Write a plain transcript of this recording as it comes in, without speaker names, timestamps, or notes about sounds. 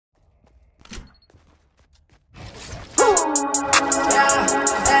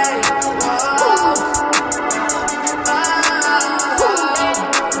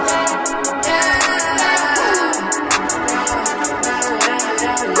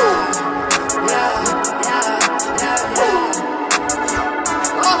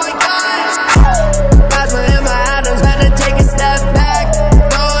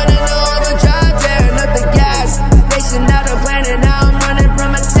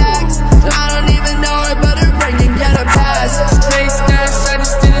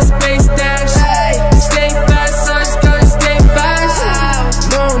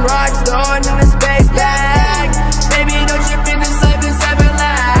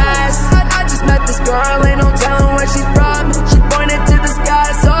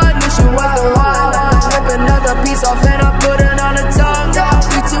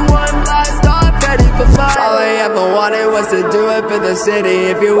the city.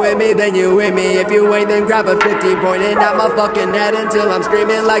 If you with me, then you with me. If you ain't, then grab a 15, pointing at my fucking head until I'm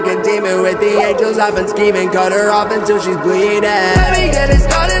screaming like a demon. With the angels, I've been scheming. Cut her off until she's bleeding. Let me get it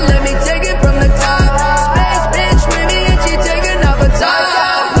started, let me take it from the top. Space bitch with me and she taking off a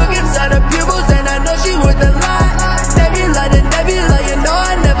top. Look inside her pupils and I know she worth a lot. Nebula, you know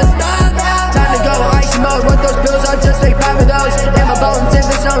I never stop. Time to go ice mode, what those pills are, just take 5 of those. And my bones in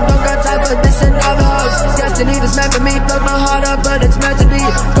the zone, don't got time for this and other hoes. Destiny is meant for me, fuck my heart up, but it's meant to be.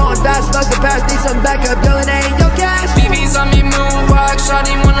 Going fast, fuck the past,